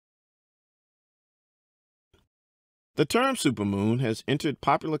The term supermoon has entered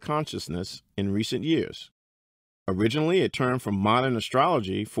popular consciousness in recent years. Originally a term from modern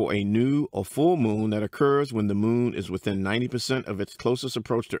astrology for a new or full moon that occurs when the moon is within 90% of its closest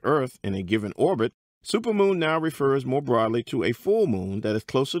approach to Earth in a given orbit, supermoon now refers more broadly to a full moon that is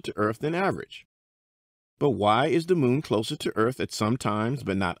closer to Earth than average. But why is the moon closer to Earth at some times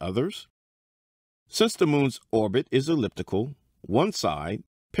but not others? Since the moon's orbit is elliptical, one side,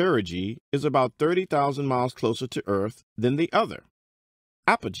 perigee, is about 30,000 miles closer to Earth than the other,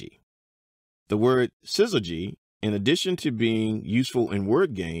 apogee. The word syzygy, in addition to being useful in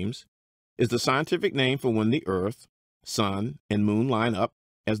word games, is the scientific name for when the Earth, Sun, and Moon line up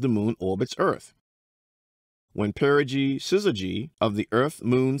as the Moon orbits Earth. When perigee-syzygy of the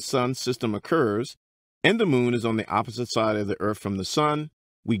Earth-Moon-Sun system occurs, and the Moon is on the opposite side of the Earth from the Sun,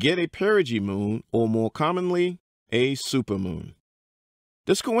 we get a perigee moon, or more commonly, a supermoon.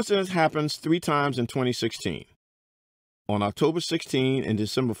 This coincidence happens 3 times in 2016. On October 16 and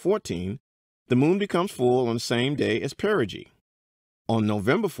December 14, the moon becomes full on the same day as perigee. On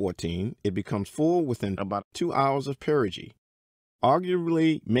November 14, it becomes full within about 2 hours of perigee,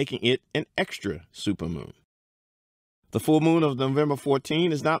 arguably making it an extra supermoon. The full moon of November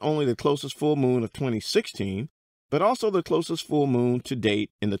 14 is not only the closest full moon of 2016, but also the closest full moon to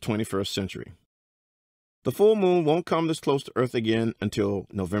date in the 21st century. The full moon won't come this close to Earth again until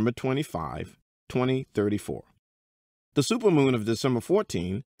November 25, 2034. The supermoon of December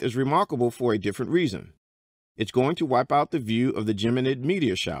 14 is remarkable for a different reason. It's going to wipe out the view of the Geminid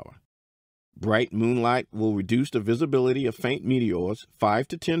meteor shower. Bright moonlight will reduce the visibility of faint meteors 5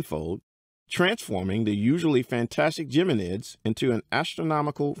 to 10-fold, transforming the usually fantastic Geminids into an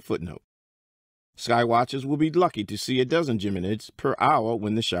astronomical footnote. Skywatchers will be lucky to see a dozen Geminids per hour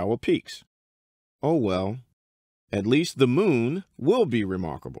when the shower peaks. Oh well, at least the moon will be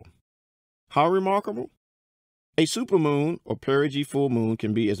remarkable. How remarkable? A supermoon or perigee full moon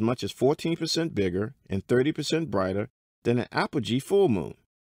can be as much as 14% bigger and 30% brighter than an apogee full moon.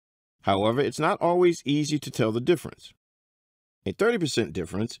 However, it's not always easy to tell the difference. A 30%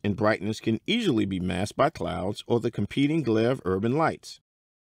 difference in brightness can easily be masked by clouds or the competing glare of urban lights.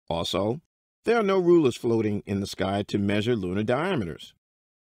 Also, there are no rulers floating in the sky to measure lunar diameters.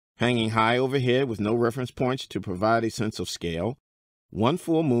 Hanging high overhead with no reference points to provide a sense of scale, one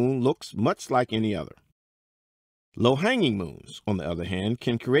full moon looks much like any other. Low-hanging moons, on the other hand,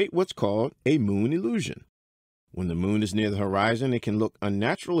 can create what's called a moon illusion. When the moon is near the horizon, it can look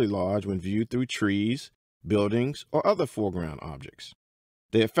unnaturally large when viewed through trees, buildings, or other foreground objects.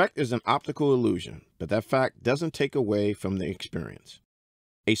 The effect is an optical illusion, but that fact doesn't take away from the experience.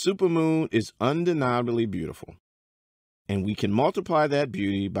 A supermoon is undeniably beautiful, and we can multiply that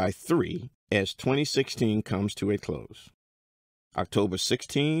beauty by 3 as 2016 comes to a close. October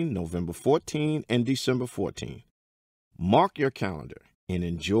 16, November 14, and December 14. Mark your calendar and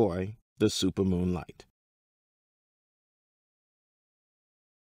enjoy the supermoon light.